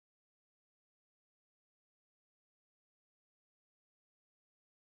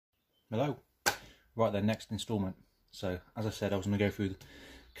Hello. Right then, next instalment. So as I said, I was going to go through the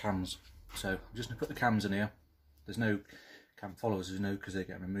cams. So I'm just going to put the cams in here. There's no cam followers, there's no, because they're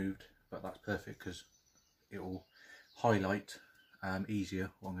getting removed, but that's perfect because it will highlight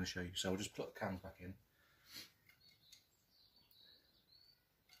easier what I'm going to show you. So I'll just put the cams back in.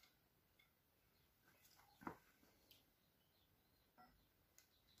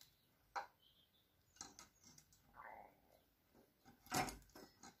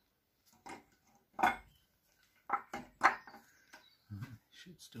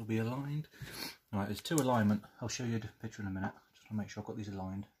 Should still be aligned. Right, there's two alignment. I'll show you the picture in a minute. Just to make sure I've got these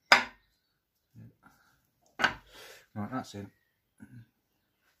aligned. Right, that's in.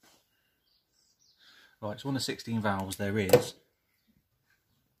 Right, so on the 16 valves there is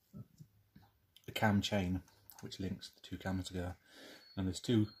a cam chain which links the two cams together, and there's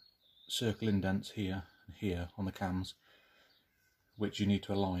two circle indents here and here on the cams which you need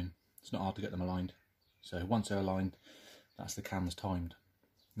to align. It's not hard to get them aligned. So once they're aligned, that's the cams timed.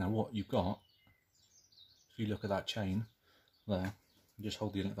 Now what you've got, if you look at that chain there, you just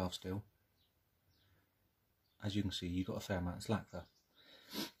hold the inlet valve still. As you can see, you've got a fair amount of slack there.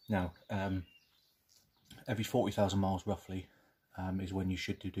 Now, every 40,000 miles roughly is when you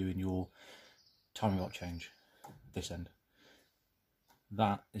should be doing your timing belt change, this end.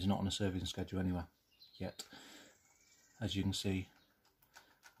 That is not on a servicing schedule anywhere yet. As you can see,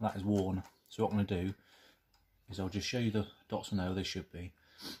 that is worn. So what I'm going to do is I'll just show you the dots on there where they should be,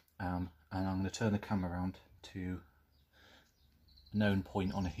 and I'm going to turn the camera around to a known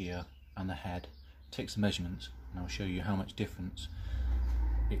point on here and the head, take some measurements, and I'll show you how much difference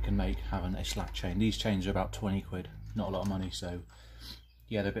it can make having a slack chain. These chains are about 20 quid, not a lot of money, so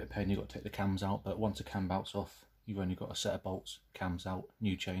yeah, they're a bit of a pain. You've got to take the cams out, but once the cam belt's off, you've only got a set of bolts, cams out,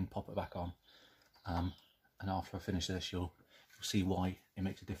 new chain, pop it back on, and after I finish this you'll see why it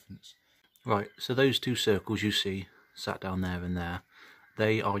makes a difference. Right, so those two circles you see sat down there and there,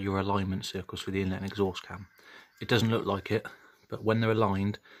 they are your alignment circles for the inlet and exhaust cam. It doesn't look like it, but when they're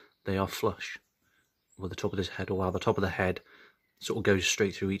aligned, they are flush with the top of this head, or while the top of the head sort of goes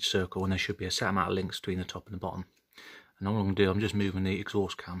straight through each circle, and there should be a set amount of links between the top and the bottom. And all I'm going to do, I'm just moving the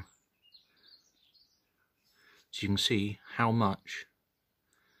exhaust cam, so you can see how much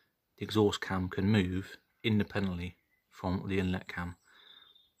the exhaust cam can move independently from the inlet cam.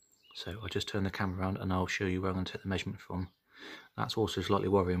 So I'll just turn the camera around and I'll show you where I'm going to take the measurement from. That's also slightly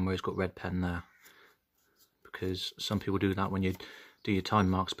worrying where it's got red pen there, because some people do that when you do your time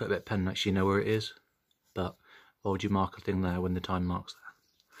marks, put a bit of pen next so you know where it is, but why would you mark a thing there when the time mark's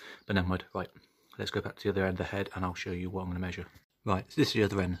there? But never mind. Right, let's go back to the other end of the head and I'll show you what I'm going to measure. Right, so this is the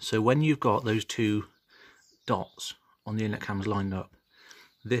other end. So when you've got those two dots on the inlet cams lined up,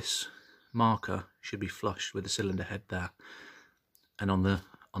 this marker should be flush with the cylinder head there, and on the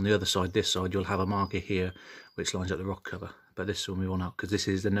other side, this side, you'll have a marker here which lines up the rock cover, but this will move on out because this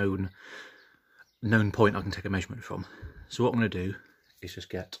is the known point I can take a measurement from. So what I'm going to do is just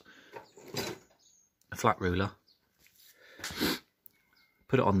get a flat ruler,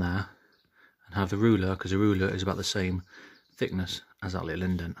 put it on there, and have the ruler, because the ruler is about the same thickness as that little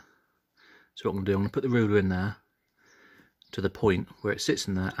indent. So what I'm going to do, I'm going to put the ruler in there to the point where it sits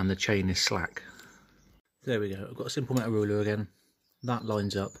in there and the chain is slack. There we go, I've got a simple metal ruler again. That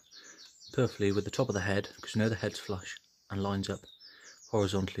lines up perfectly with the top of the head, because you know the head's flush, and lines up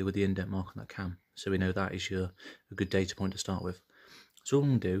horizontally with the indent mark on that cam. So we know that is a good data point to start with. So all I'm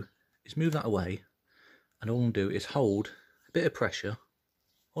going to do is move that away, and all I'm going to do is hold a bit of pressure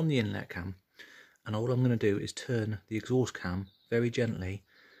on the inlet cam, and all I'm going to do is turn the exhaust cam very gently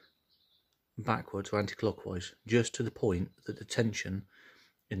backwards or anti-clockwise, just to the point that the tension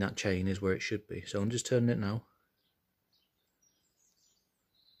in that chain is where it should be. So I'm just turning it now.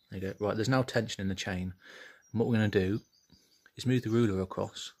 There you go. Right, there's now tension in the chain, and what we're going to do is move the ruler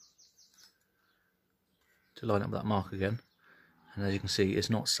across to line up that mark again, and as you can see, it's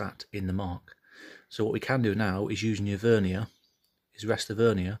not sat in the mark. So what we can do now is, using your vernier, is rest the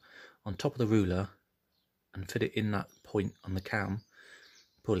vernier on top of the ruler and fit it in that point on the cam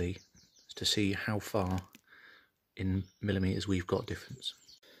pulley to see how far in millimetres we've got difference.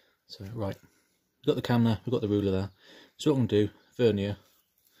 So right, we've got the cam there, we've got the ruler there. So what I'm going to do, vernier,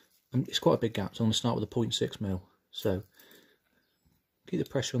 it's quite a big gap, so I'm going to start with a 0.6mm. So keep the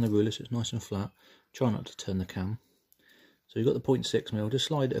pressure on the ruler so it's nice and flat. Try not to turn the cam. So you've got the 0.6mm, just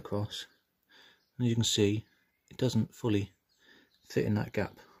slide it across, and as you can see, it doesn't fully fit in that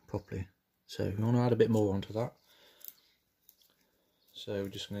gap properly. So we want to add a bit more onto that. So we're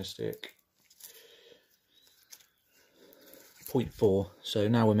just going to stick 0.4. So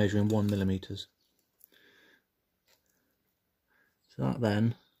now we're measuring 1mm. So that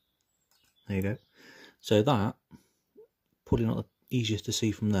then There you go. So that, probably not the easiest to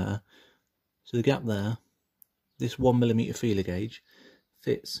see from there. So the gap there, this 1mm feeler gauge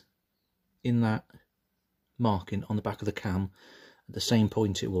fits in that marking on the back of the cam at the same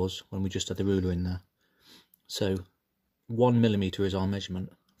point it was when we just had the ruler in there. So 1mm is our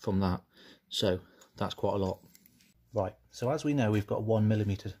measurement from that. So that's quite a lot. Right, so as we know, we've got a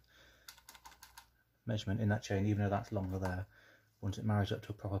 1mm measurement in that chain, even though that's longer there. Once it marries up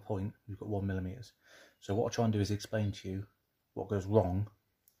to a proper point, we've got 1mm. So what I'll try and do is explain to you what goes wrong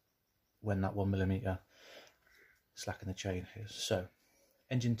when that 1mm slack in the chain is. So,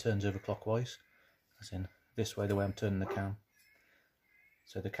 engine turns over clockwise, as in this way, the way I'm turning the cam.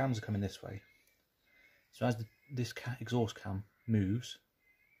 So the cams are coming this way. So as this exhaust cam moves,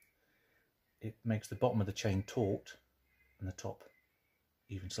 it makes the bottom of the chain taut and the top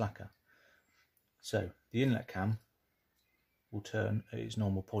even slacker. So the inlet cam will turn at its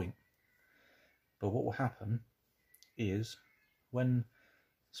normal point. But what will happen is when,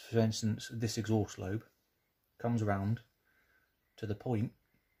 for instance, this exhaust lobe comes around to the point,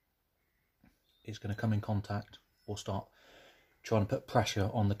 it's going to come in contact or start trying to put pressure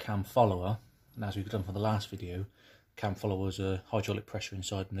on the cam follower. And as we've done for the last video, cam followers are hydraulic pressure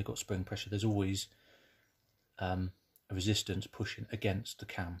inside and they've got spring pressure. There's always a resistance pushing against the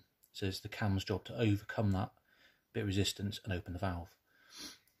cam. So it's the cam's job to overcome that bit of resistance and open the valve.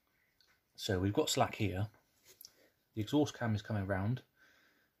 So we've got slack here. The exhaust cam is coming round.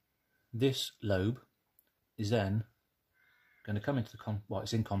 This lobe is then going to come into the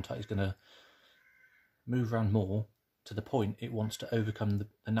it's in contact. It's going to move around more to the point it wants to overcome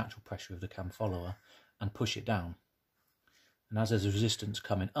the natural pressure of the cam follower and push it down. And as there's a resistance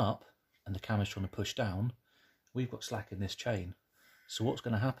coming up and the cam is trying to push down, we've got slack in this chain. So what's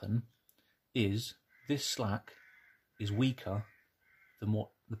going to happen is this slack is weaker than what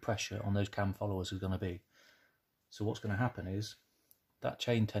the pressure on those cam followers is going to be. So what's going to happen is that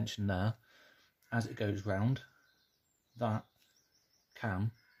chain tension there, as it goes round, that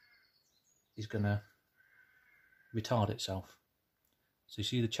cam is going to retard itself. So you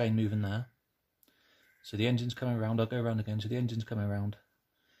see the chain moving there. So the engine's coming around, I'll go around again, so the engine's coming around.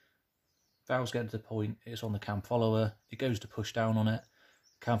 Valve's getting to the point, it's on the cam follower, it goes to push down on it,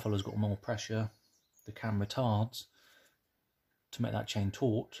 cam follower's got more pressure, the cam retards to make that chain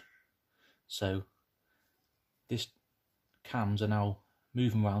taut. So this cams are now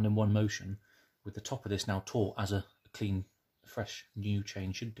moving around in one motion with the top of this now taut as a clean, fresh, new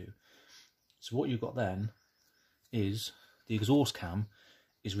chain should do. So what you've got then is the exhaust cam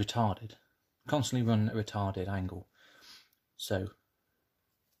is retarded, constantly running at a retarded angle. So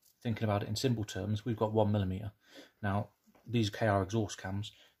thinking about it in simple terms, we've got 1mm. Now these KR exhaust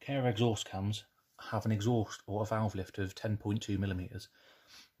cams have an exhaust or a valve lift of 10.2mm.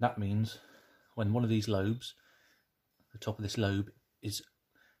 That means when one of these lobes, the top of this lobe is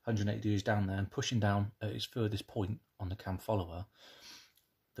 180 degrees down there and pushing down at its furthest point on the cam follower,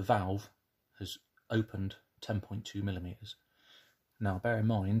 the valve has opened 10.2mm. Now bear in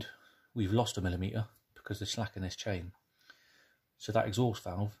mind, we've lost a millimetre because there's slack in this chain. So that exhaust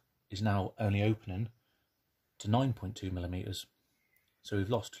valve is now only opening to 9.2mm. So we've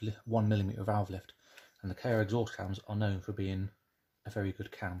lost 1mm valve lift, and the KR exhaust cams are known for being a very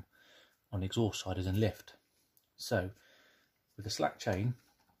good cam on the exhaust side as in lift. So with the slack chain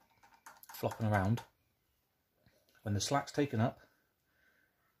flopping around, when the slack's taken up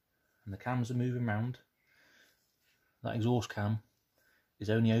and the cams are moving around, that exhaust cam is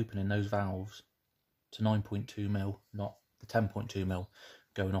only opening those valves to 9.2mm, not the 10.2mm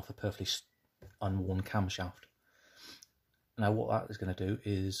going off a perfectly unworn camshaft. Now what that is going to do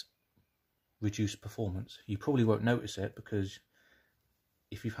is reduce performance. You probably won't notice it because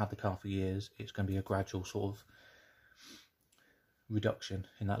if you've had the car for years, it's going to be a gradual sort of reduction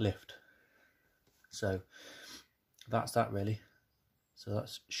in that lift. So that's that really. So that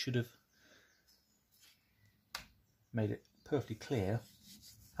should have made it perfectly clear,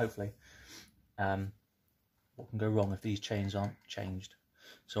 hopefully, what can go wrong if these chains aren't changed.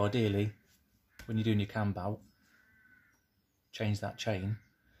 So ideally, when you're doing your cam belt, change that chain,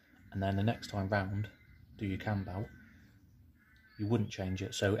 and then the next time round do your cam belt. You wouldn't change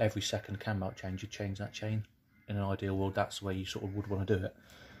it, so every second cam belt change you'd change that chain. In an ideal world, that's the way you sort of would want to do it.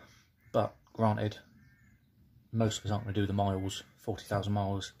 But granted, most of us aren't going to do the miles, 40,000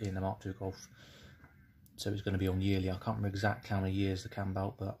 miles in the Mark II Golf, so it's going to be on yearly. I can't remember exactly how many years the cam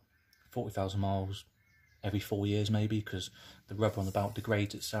belt, but 40,000 miles every 4 years maybe, because the rubber on the belt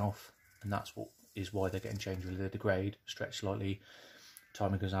degrades itself, and that's what is why they're getting changed. Really, they degrade, stretch slightly,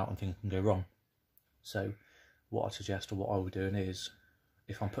 timing goes out and things can go wrong. So what I suggest, or what I would be doing, is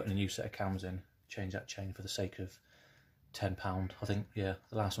if I'm putting a new set of cams in, change that chain for the sake of £10. I think, yeah,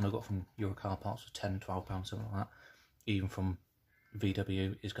 the last one I got from Eurocar Parts was £10, £12, something like that. Even from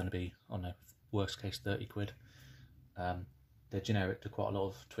VW is going to be, I don't know, worst case 30 quid. They're generic to quite a lot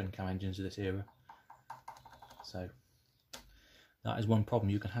of twin cam engines of this era. So that is one problem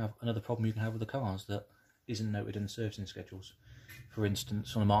you can have. Another problem you can have with the cars that isn't noted in the servicing schedules. For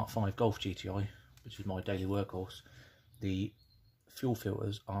instance, on a Mark V Golf GTI, which is my daily workhorse, the fuel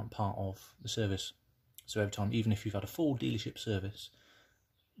filters aren't part of the service. So every time, even if you've had a full dealership service,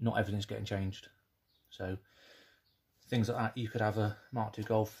 not everything's getting changed. So things like that, you could have a Mark II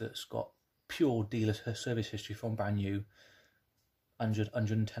Golf that's got pure dealer service history from brand new, 100,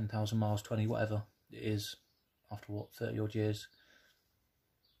 110,000 miles, 20, whatever it is, after what, 30 odd years.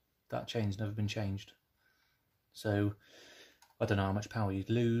 That chain's never been changed. So I don't know how much power you'd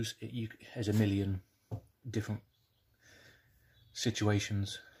lose. There's a million different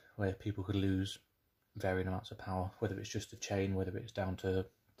situations where people could lose varying amounts of power, whether it's just a chain, whether it's down to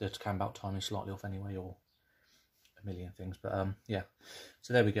the cam belt timing slightly off anyway, or a million things. But yeah,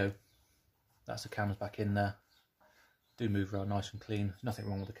 so there we go. That's the cams back in there. Do move around nice and clean. Nothing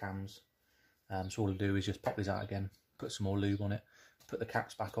wrong with the cams. So all I'll do is just pop these out again, put some more lube on it, put the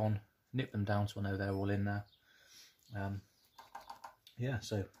caps back on, nip them down so I know they're all in there. Yeah,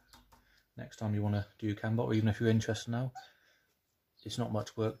 so next time you want to do your cam belt, or even if you're interested now, it's not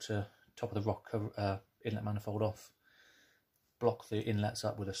much work to top of the rock cover, inlet manifold off, block the inlets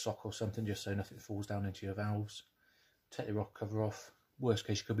up with a sock or something just so nothing falls down into your valves, take the rock cover off. Worst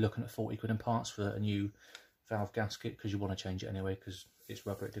case, you could be looking at 40 quid in parts for a new valve gasket, because you want to change it anyway because it's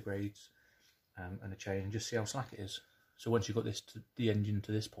rubber, it degrades, and a chain, and just see how slack it is. So once you've got the engine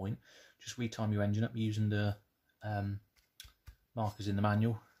to this point, just retime your engine up using the markers in the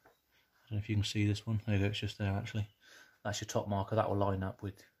manual. I don't know if you can see this one. There you go, it's just there actually. That's your top marker. That will line up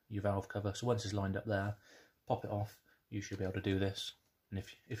with your valve cover. So once it's lined up there, pop it off. You should be able to do this. And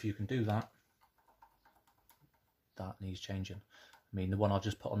if you can do that, that needs changing. I mean, the one I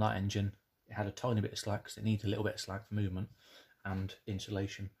just put on that engine, it had a tiny bit of slack because it needs a little bit of slack for movement and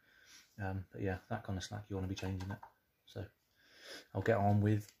insulation. But yeah, that kind of slack, you want to be changing it. So I'll get on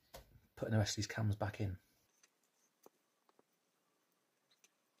with putting the rest of these cams back in.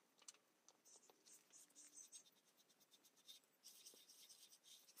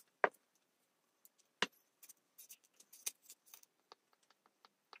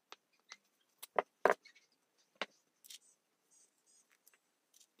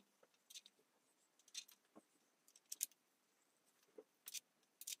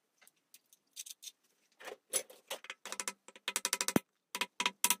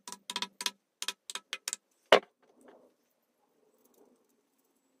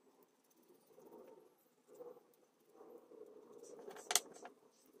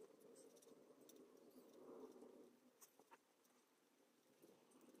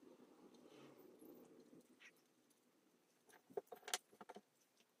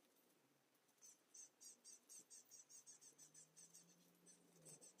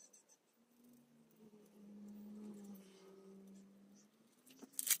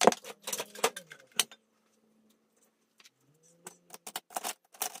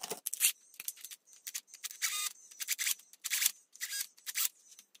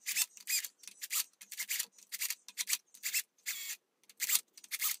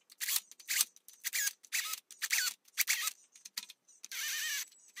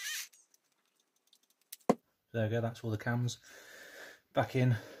 There we go, that's all the cams back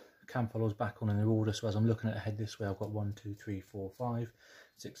in. Cam followers back on in their order, so as I'm looking at ahead this way, I've got 1, 2, 3, 4, 5,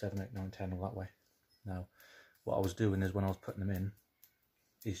 6, 7, 8, 9, 10, all that way. Now, what I was doing is when I was putting them in,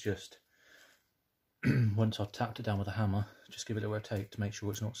 is just, once I've tapped it down with a hammer, just give it a rotate to make sure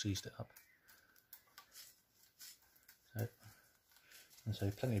it's not seized it up.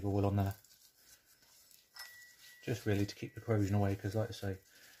 So plenty of oil on there. Just really to keep the corrosion away, because like I say,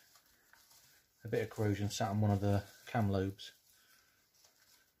 a bit of corrosion sat on one of the cam lobes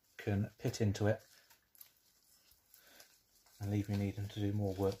can pit into it and leave me needing to do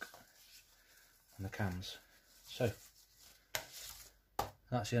more work on the cams. So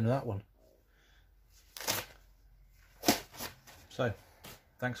that's the end of that one. So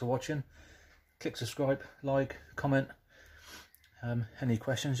thanks for watching. Click subscribe, like, comment. Any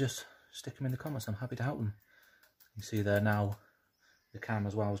questions, just stick them in the comments. I'm happy to help them. You see there now, the cam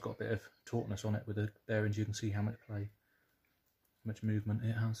as well has got a bit of tautness on it with the bearings. You can see how much play, how much movement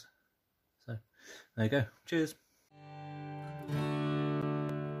it has. So there you go. Cheers.